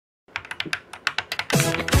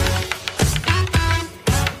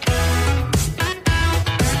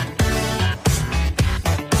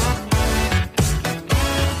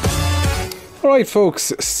Alright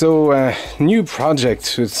folks, so new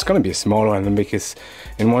project. It's going to be a small one and make this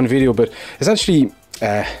in one video, but essentially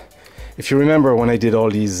if you remember when I did all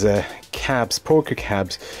these cabs, poker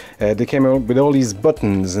cabs, they came out with all these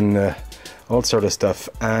buttons and all sort of stuff,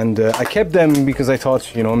 and I kept them because I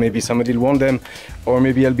thought, you know, maybe somebody will want them, or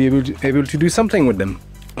maybe I'll be able to do something with them,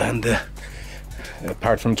 and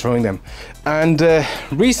apart from throwing them. And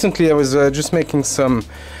recently I was just making some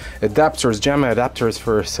adapters, Jamma adapters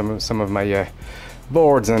for some of my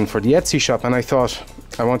boards and for the Etsy shop, and I thought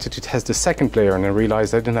I wanted to test the second player, and I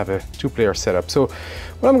realized I didn't have a two-player setup. So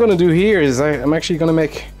what I'm going to do here is I'm actually going to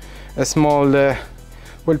make a small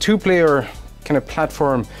well, two-player kind of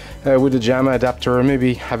platform with a Jamma adapter, or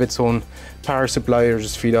maybe have its own power supply, or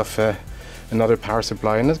just feed off another power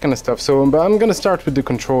supply and that kind of stuff. So but I'm going to start with the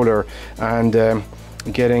controller and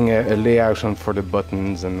getting a layout on for the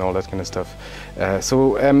buttons and all that kind of stuff.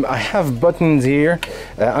 So I have buttons here.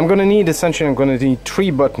 I'm going to need, essentially I'm going to need 3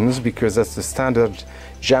 buttons because that's the standard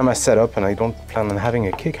Jamma setup, and I don't plan on having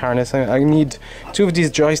a kick harness. I need 2 of these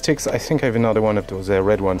joysticks. I think I have another one of those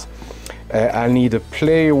red ones. I'll need a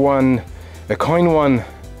play one, a coin one,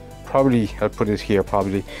 probably I'll put it here,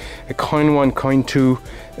 probably a coin 1, coin 2,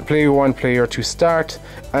 a player 1, player 2 start,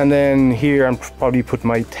 and then here I'll probably put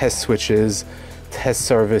my test switches, test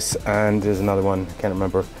service, and there's another one, I can't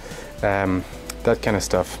remember, that kind of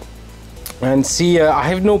stuff. And see, I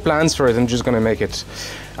have no plans for it. I'm just gonna make it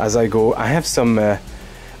as I go. I have some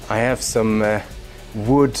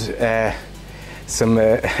wood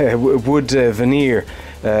wood veneer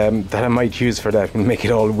that I might use for that, and make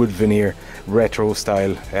it all wood veneer, retro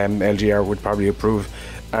style. LGR would probably approve.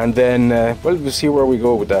 And then well, we'll see where we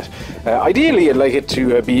go with that. Ideally I'd like it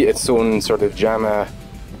to be its own sort of Jamma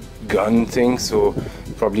gun thing, so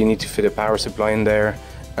probably need to fit a power supply in there,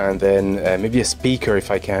 and then maybe a speaker if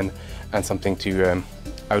I can, and something to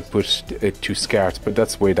output it to SCART, but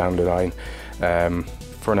that's way down the line.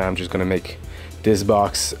 For now I'm just going to make this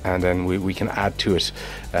box, and then we can add to it.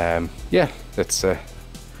 Yeah, let's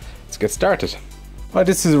get started. Right,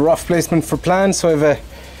 this is a rough placement for plans, so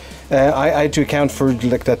I had to account for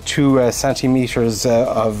like that 2 centimeters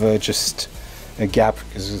of just a gap,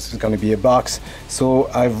 because this is going to be a box. So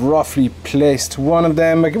I've roughly placed one of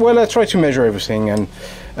them. Well, I try to measure everything and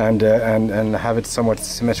have it somewhat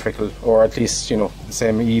symmetrical, or at least, you know, the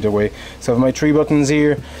same either way. So I have my 3 buttons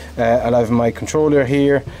here. I'll have my controller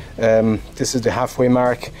here. This is the halfway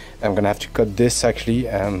mark. I'm gonna have to cut this actually,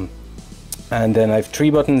 and then I have 3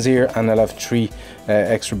 buttons here, and I'll have 3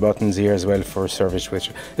 extra buttons here as well for service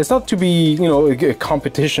switch. It's not to be, you know, a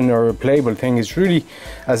competition or a playable thing. It's really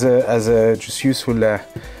as a just useful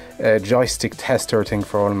joystick tester thing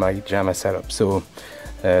for all my Jamma setup. So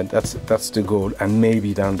that's the goal, and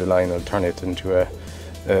maybe down the line I'll turn it into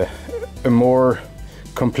a more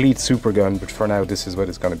complete super gun, but for now this is what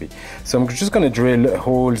it's going to be. So I'm just going to drill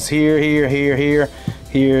holes here, here, here, here,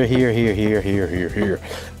 here, here, here, here, here, here, here,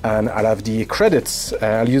 and I'll have the credits.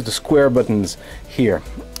 I'll use the square buttons here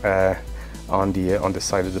on the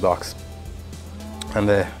side of the box, and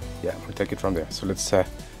yeah, we'll take it from there. So let's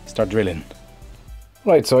start drilling.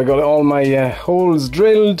 Right, so I got all my holes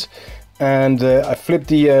drilled, and I flipped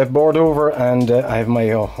the board over, and I have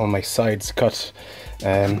my all my sides cut.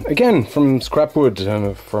 Again from scrap wood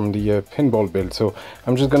from the pinball build. So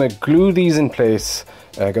I'm just gonna glue these in place.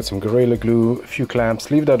 I got some Gorilla Glue, a few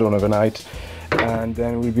clamps, leave that on overnight, and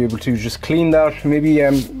then we'll be able to just clean that, maybe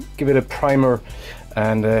give it a primer,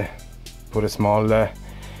 and put a small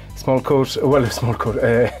coat, well, a small coat,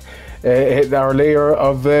 our layer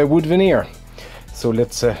of wood veneer. So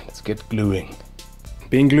let's get gluing.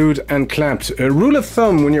 Being glued and clamped. A rule of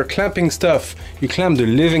thumb when you're clamping stuff, you clamp the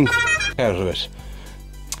living out of it.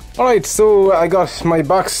 Alright, so I got my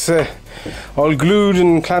box all glued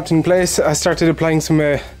and clamped in place. I started applying some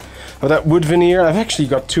of that wood veneer. I've actually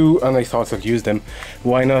got 2, and I thought I'd use them.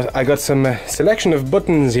 Why not? I got some selection of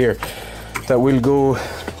buttons here that will go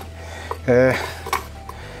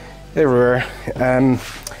everywhere.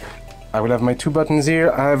 I will have my 2 buttons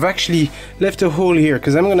here. I've actually left a hole here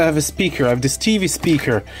because I'm going to have a speaker. I have this TV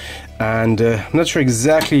speaker, and I'm not sure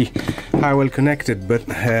exactly how I'll connect it, but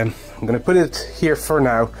I'm going to put it here for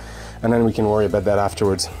now, and then we can worry about that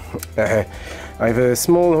afterwards. I have a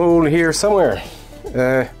small hole here somewhere.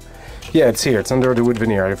 Yeah, it's here. It's under the wood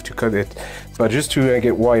veneer. I have to cut it, but just to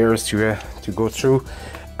get wires to go through.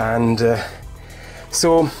 And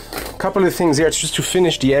so a couple of things here. It's just to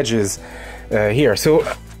finish the edges here. So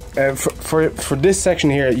for this section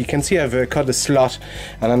here, you can see I've cut a slot,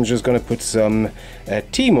 and I'm just going to put some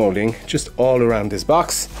T-molding just all around this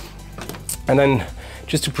box, and then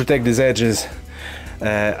just to protect these edges,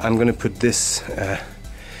 I'm going to put this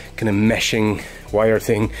kind of meshing wire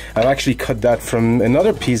thing. I've actually cut that from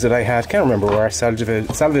another piece that I had. Can't remember where I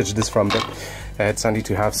salvaged this from, but it's handy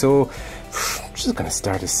to have. So I'm just going to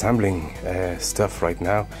start assembling stuff right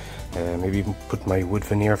now. Maybe even put my wood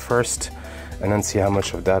veneer first, and then see how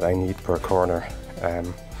much of that I need per corner.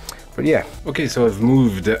 But yeah, okay, so I've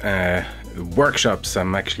moved workshops.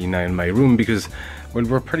 I'm actually now in my room because, well,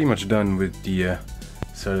 we're pretty much done with the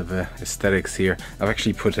sort of aesthetics here. I've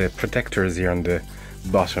actually put protectors here on the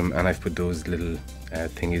bottom, and I've put those little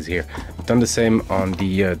thingies here. I've done the same on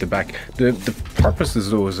the back. The purpose of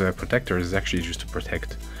those protectors is actually just to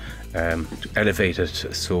protect, to elevate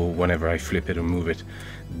it, so whenever I flip it or move it,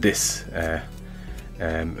 this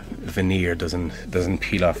veneer doesn't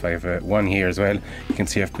peel off. I have one here as well. You can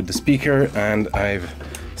see I've put the speaker, and I've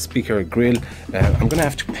speaker grill. I'm gonna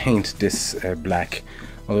have to paint this black,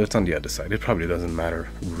 although it's on the other side. It probably doesn't matter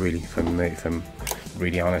really, if I'm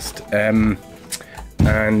really honest.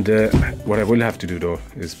 And what I will have to do though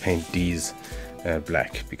is paint these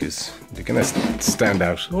black, because they're gonna stand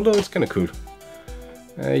out, although it's kind of cool.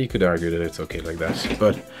 You could argue that it's okay like that,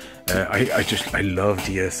 but I love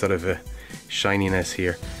the sort of shininess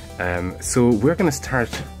here. So we're gonna start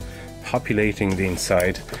populating the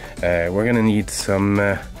inside. We're gonna need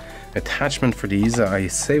some attachment for these. I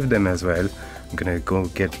saved them as well. I'm gonna go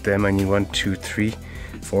get them. I need 1, 2, 3,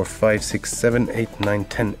 4, 5, 6, 7, 8, 9,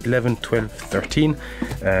 10, 11, 12, 13.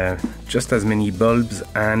 Just as many bulbs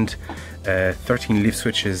and 13 leaf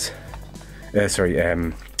switches.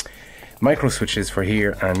 Micro switches for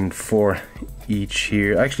here, and 4 each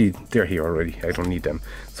here. Actually, they're here already. I don't need them.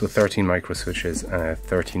 So 13 micro switches,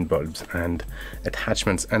 13 bulbs and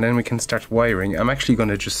attachments, and then we can start wiring. I'm actually going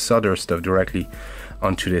to just solder stuff directly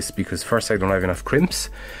onto this, because first, I don't have enough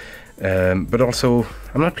crimps, but also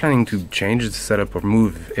I'm not planning to change the setup or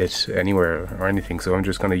move it anywhere or anything, so I'm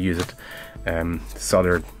just going to use it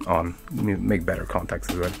soldered on, make better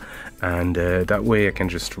contacts as well, and that way I can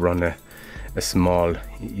just run a small,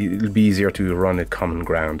 it'll be easier to run a common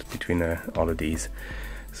ground between all of these.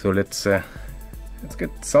 So let's get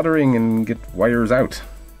soldering and get wires out.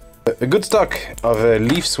 A good stock of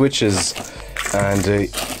leaf switches, and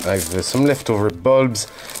I've some leftover bulbs.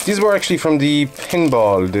 These were actually from the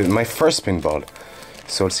pinball, my first pinball.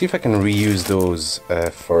 So let's see if I can reuse those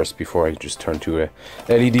first before I just turn to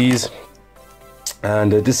LEDs.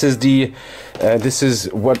 And this is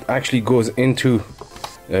what actually goes into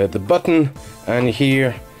the button, and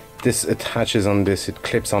here this attaches on this, it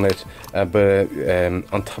clips on it, but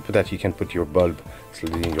on top of that you can put your bulb,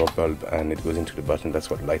 sliding your bulb, and it goes into the button. That's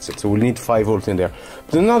what lights it. So we'll need 5 volts in there.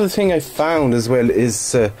 But another thing I found as well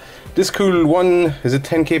is this cool one is a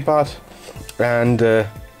 10k pot, and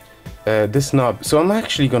this knob. So I'm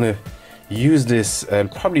actually gonna use this and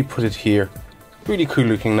probably put it here, really cool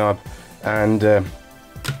looking knob, and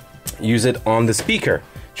use it on the speaker,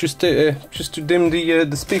 just to dim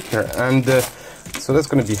the speaker, and so that's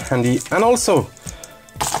going to be handy. And also,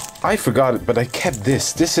 I forgot it, but I kept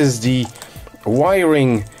this. This is the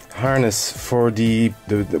wiring harness for the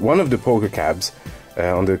one of the poker cabs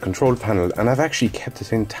on the control panel, and I've actually kept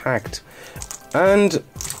it intact. And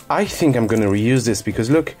I think I'm going to reuse this, because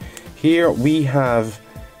look, here we have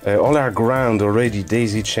all our ground already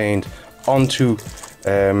daisy chained onto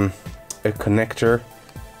a connector.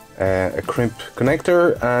 A crimp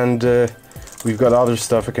connector, and we've got other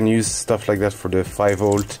stuff. I can use stuff like that for the 5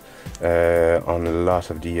 volt on a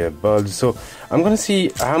lot of the bulbs. So I'm gonna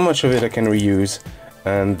see how much of it I can reuse,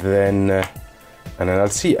 and then I'll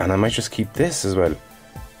see. And I might just keep this as well.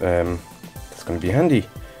 It's gonna be handy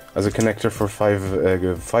as a connector for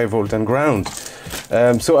 5 volt and ground.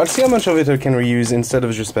 So I'll see how much of it I can reuse instead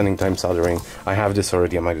of just spending time soldering. I have this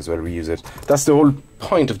already, I might as well reuse it. That's the whole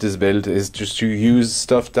point of this build, is just to use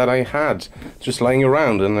stuff that I had just lying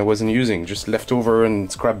around and I wasn't using, just leftover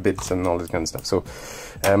and scrap bits and all this kind of stuff. So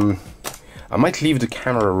I might leave the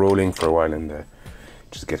camera rolling for a while and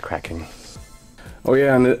just get cracking. Oh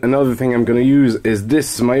yeah, and another thing I'm going to use is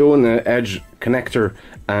this, my own edge connector,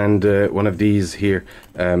 and one of these here.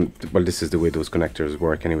 Well, this is the way those connectors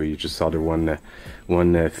work anyway. You just solder one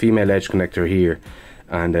female edge connector here,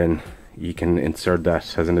 and then you can insert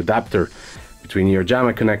that as an adapter between your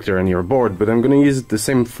Jamma connector and your board. But I'm going to use the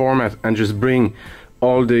same format and just bring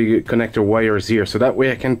all the connector wires here, so that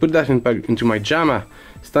way I can put that into my Jamma,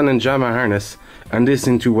 standard Jamma harness, and this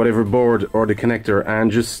into whatever board or the connector,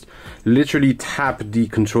 and just literally tap the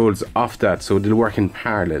controls off that, so they'll work in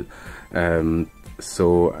parallel.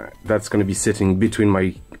 So that's going to be sitting between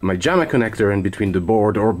my Jamma connector and between the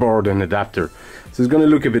board and adapter. So it's going to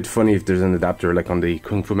look a bit funny if there's an adapter like on the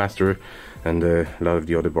Kung Fu Master and a lot of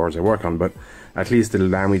the other boards I work on, but at least it'll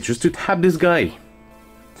allow me just to tap this guy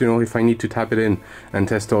you know, if I need to tap it in and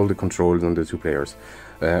test all the controls on the two players,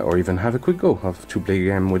 or even have a quick go of two-player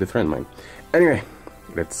game with a friend of mine. Anyway,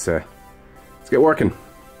 let's get working.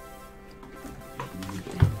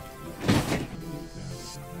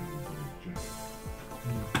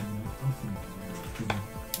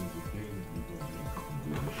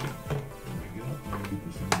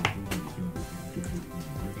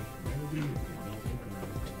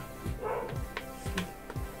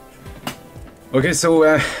 Okay,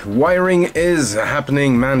 so wiring is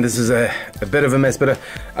happening. Man, this is a bit of a mess, but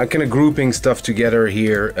I'm kind of grouping stuff together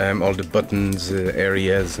here, all the buttons,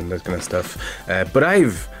 areas and that kind of stuff. But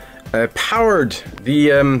I've powered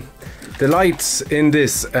the lights in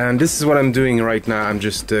this, and this is what I'm doing right now. I'm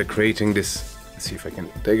just creating this. Let's see if I can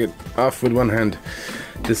take it off with one hand.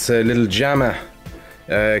 This little Jamma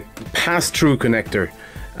pass-through connector,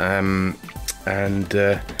 and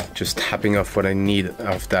just tapping off what I need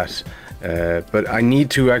of that. But I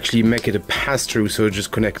need to actually make it a pass-through, so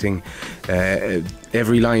just connecting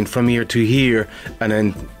every line from here to here, and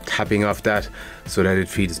then tapping off that so that it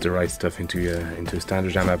feeds the right stuff into a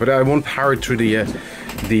standard Jamma. But I won't power it through the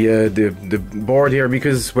board here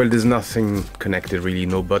because, well, there's nothing connected really,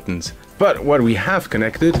 no buttons. But what we have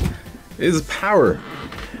connected is power,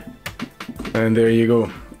 and there you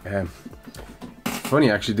go.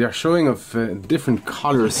 Funny actually, they're showing of different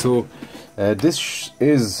colors, so. This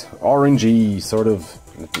is orangey, sort of.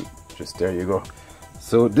 Just there you go.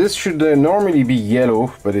 So this should normally be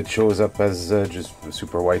yellow, but it shows up as just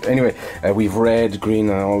super white. Anyway, we've red, green,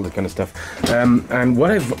 and all that kind of stuff. And what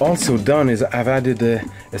I've also done is I've added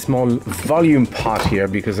a small volume pot here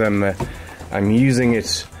because I'm using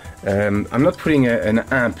it. I'm not putting an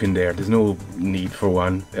amp in there. There's no need for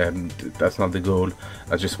one. That's not the goal.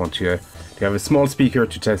 I just want to have a small speaker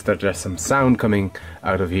to test that there's some sound coming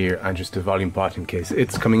out of here, and just a volume pot in case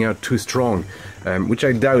it's coming out too strong, which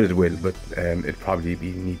I doubt it will, but it probably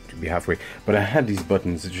need to be halfway. But I had these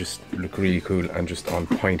buttons that just look really cool and just on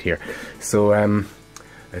point here. So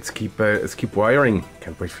let's keep wiring.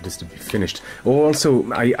 Can't wait for this to be finished. Oh,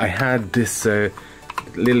 also I had this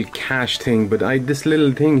little cache thing, but this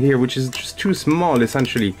little thing here which is just too small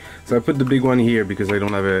essentially, so I put the big one here because I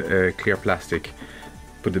don't have a clear plastic.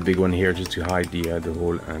 Put the big one here just to hide the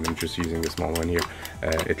hole, and I'm just using the small one here.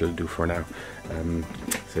 It'll do for now. So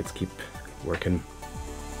let's keep working.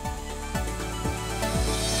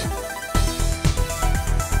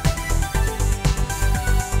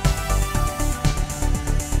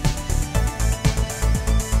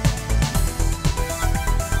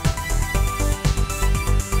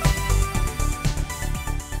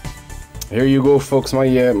 Here you go, folks.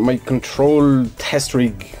 My control test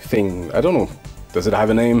rig thing. I don't know. Does it have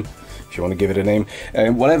a name? If you want to give it a name.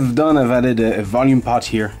 What I've done, I've added a volume pot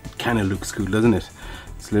here. It kind of looks cool, doesn't it?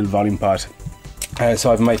 It's a little volume pot. So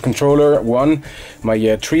I have my controller 1,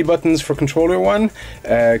 my 3 buttons for controller 1,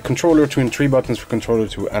 controller 2 and 3 buttons for controller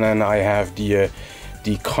 2, and then I have the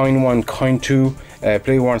coin 1, coin 2,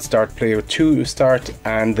 player 1 start, player 2 start,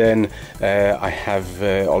 and then I have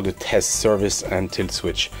all the test, service and tilt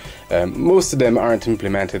switch. Most of them aren't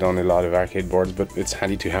implemented on a lot of arcade boards, but it's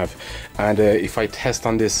handy to have. And if I test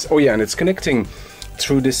on this, oh yeah, and it's connecting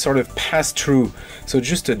through this sort of pass-through, so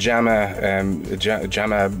just a Jamma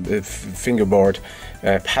fingerboard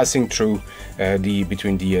passing through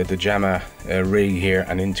between the Jamma rig here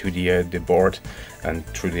and into the board and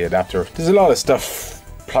through the adapter. There's a lot of stuff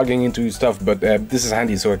plugging into stuff, but this is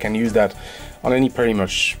handy, so I can use that on pretty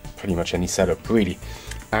much any setup really.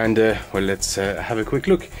 And well, let's have a quick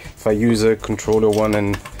look. If I use a controller 1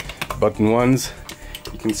 and button 1s,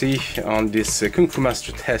 you can see on this Kung Fu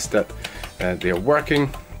Master test that they are working.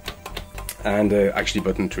 And actually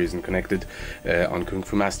button 3 isn't connected on Kung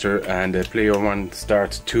Fu Master, and player 1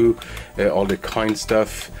 start 2, all the coin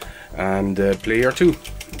stuff, and player 2.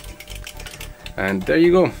 And there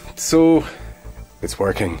you go. So it's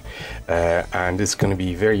working, and it's going to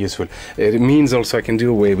be very useful. It means also I can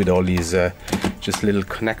do away with all these just little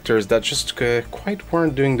connectors that just quite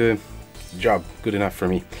weren't doing the job good enough for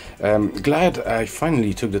me. Glad I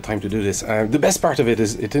finally took the time to do this. The best part of it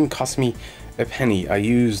is it didn't cost me a penny. I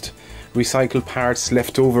used recycled parts,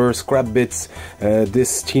 leftover scrap bits.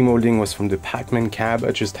 This T-molding was from the Pac-Man cab.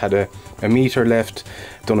 I just had a meter left.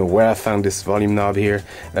 Don't know where I found this volume knob here.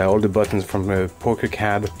 All the buttons from a poker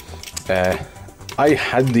cab. I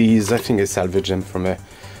had these, I think I salvaged them from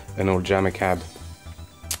an old Jamma cab.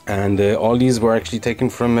 And all these were actually taken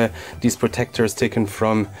from these protectors taken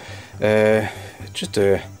from just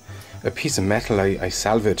a a piece of metal I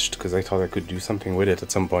salvaged because I thought I could do something with it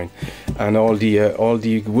at some point. And all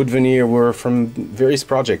the wood veneer were from various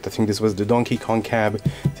projects. I think this was the Donkey Kong cab.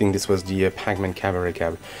 I think this was the Pac-Man Cabaret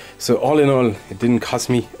cab. So all in all, it didn't cost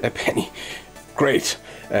me a penny. Great.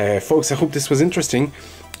 Folks, I hope this was interesting.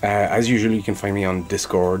 As usual, you can find me on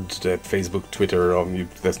Discord, Facebook, Twitter.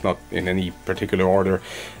 That's not in any particular order.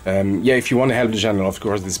 Yeah, if you want to help the channel, of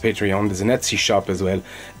course, there's Patreon, there's an Etsy shop as well.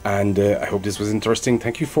 And I hope this was interesting.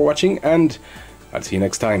 Thank you for watching, and I'll see you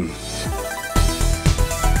next time.